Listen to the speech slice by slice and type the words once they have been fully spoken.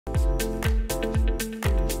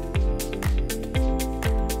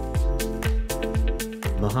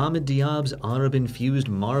Mohamed Diab's Arab-infused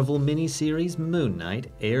Marvel miniseries MoonKnight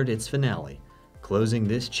aired its finale, closing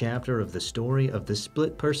this chapter of the story of the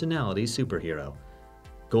split-personality superhero.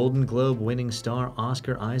 Golden Globe-winning star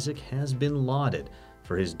Oscar Isaac has been lauded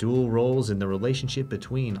for his dual roles in the relationship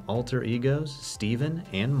between alter egos Steven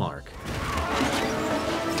and Mark.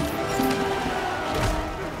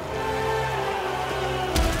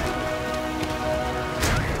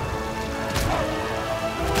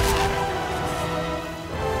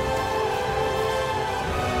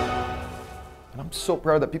 I'm so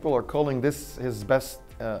proud that people are calling this his best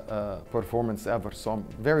performance ever, so I'm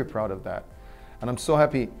very proud of that. And I'm so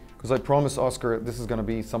happy because I promised Oscar this is going to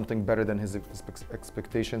be something better than his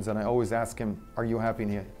expectations, and I always ask him, are you happy?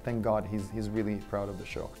 And thank God he's really proud of the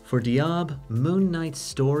show. For Diab, MoonKnight's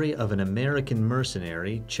story of an American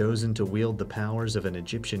mercenary chosen to wield the powers of an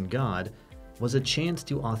Egyptian god was a chance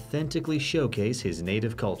to authentically showcase his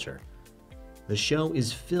native culture. The show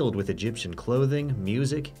is filled with Egyptian clothing,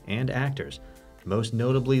 music, and actors, most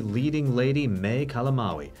notably leading lady May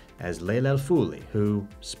Calamawy as Layla Al-Fuli, who,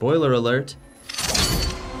 spoiler alert,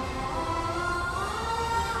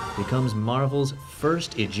 becomes Marvel's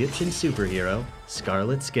first Egyptian superhero,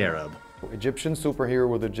 Scarlet Scarab. Egyptian superhero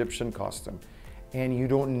with Egyptian costume. And you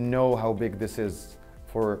don't know how big this is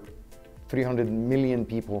for 300 million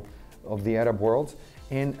people of the Arab world.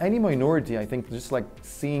 And any minority, I think, just like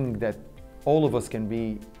seeing that all of us can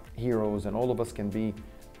be heroes and all of us can be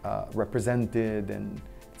represented, and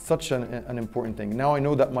such an important thing. Now I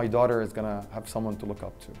know that my daughter is gonna have someone to look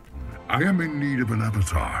up to. I am in need of an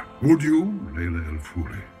avatar. Would you, Layla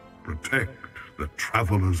Al-Fuli, protect the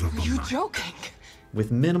travelers of the night? You're joking.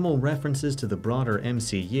 With minimal references to the broader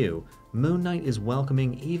MCU, MoonKnight is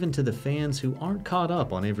welcoming even to the fans who aren't caught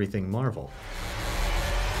up on everything Marvel.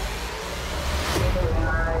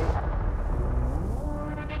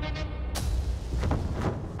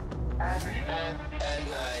 At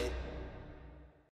night.